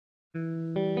We're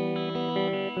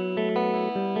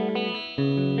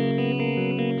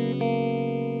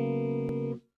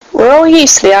all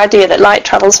used to the idea that light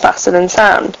travels faster than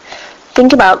sound.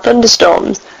 Think about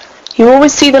thunderstorms. You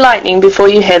always see the lightning before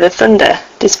you hear the thunder,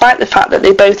 despite the fact that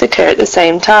they both occur at the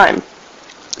same time.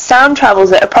 Sound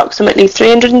travels at approximately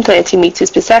 330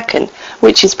 meters per second,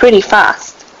 which is pretty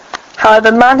fast. However,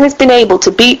 man has been able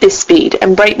to beat this speed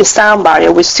and break the sound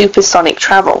barrier with supersonic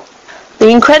travel. The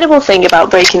incredible thing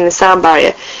about breaking the sound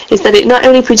barrier is that it not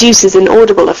only produces an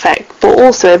audible effect, but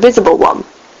also a visible one.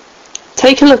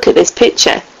 Take a look at this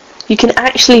picture. You can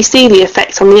actually see the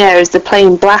effect on the air as the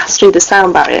plane blasts through the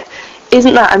sound barrier.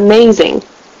 Isn't that amazing?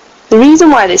 The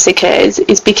reason why this occurs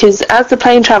is because as the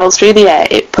plane travels through the air,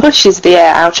 it pushes the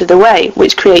air out of the way,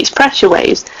 which creates pressure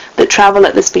waves that travel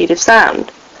at the speed of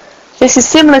sound. This is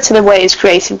similar to the waves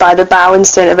created by the bow and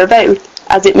stern of a boat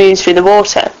as it moves through the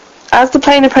water. As the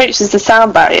plane approaches the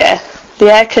sound barrier,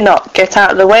 the air cannot get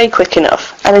out of the way quick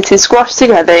enough, and it is squashed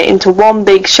together into one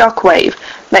big shock wave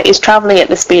that is travelling at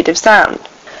the speed of sound.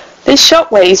 This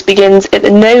shock wave begins at the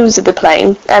nose of the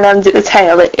plane and ends at the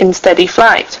tail in steady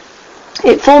flight.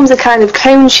 It forms a kind of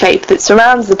cone shape that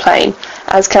surrounds the plane,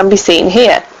 as can be seen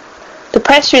here. The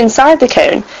pressure inside the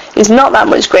cone is not that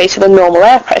much greater than normal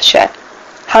air pressure.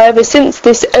 However, since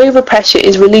this overpressure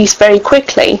is released very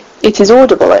quickly, it is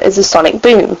audible as a sonic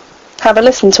boom. Have a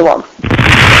listen to one.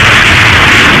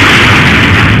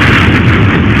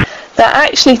 There are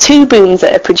actually two booms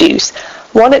that are produced,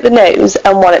 one at the nose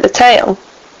and one at the tail,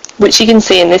 which you can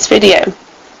see in this video.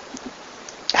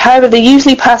 However, they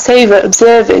usually pass over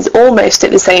observers almost at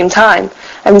the same time,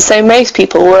 and so most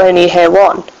people will only hear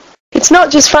one. It's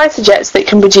not just fighter jets that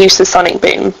can produce a sonic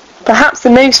boom. Perhaps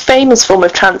the most famous form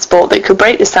of transport that could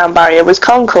break the sound barrier was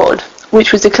Concorde,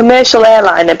 which was a commercial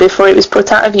airliner before it was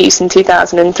put out of use in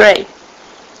 2003.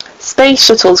 Space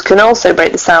shuttles can also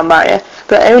break the sound barrier,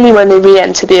 but only when they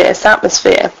re-enter the Earth's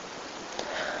atmosphere.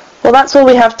 Well, that's all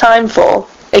we have time for,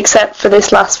 except for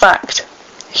this last fact.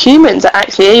 Humans are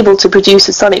actually able to produce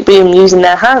a sonic boom using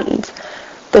their hands.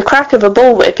 The crack of a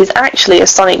bullwhip is actually a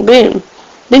sonic boom.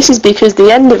 This is because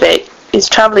the end of it is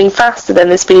travelling faster than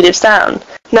the speed of sound.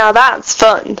 Now that's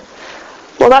fun.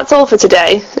 Well, that's all for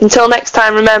today. Until next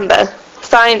time, remember,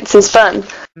 science is fun.